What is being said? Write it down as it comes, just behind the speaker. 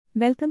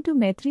Welcome to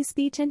Mythri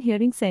Speech and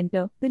Hearing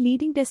Center, the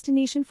leading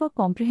destination for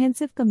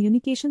comprehensive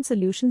communication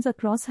solutions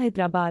across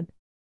Hyderabad.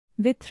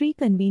 With 3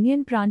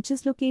 convenient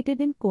branches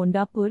located in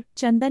Kondapur,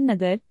 Chandan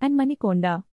Nagar, and Manikonda,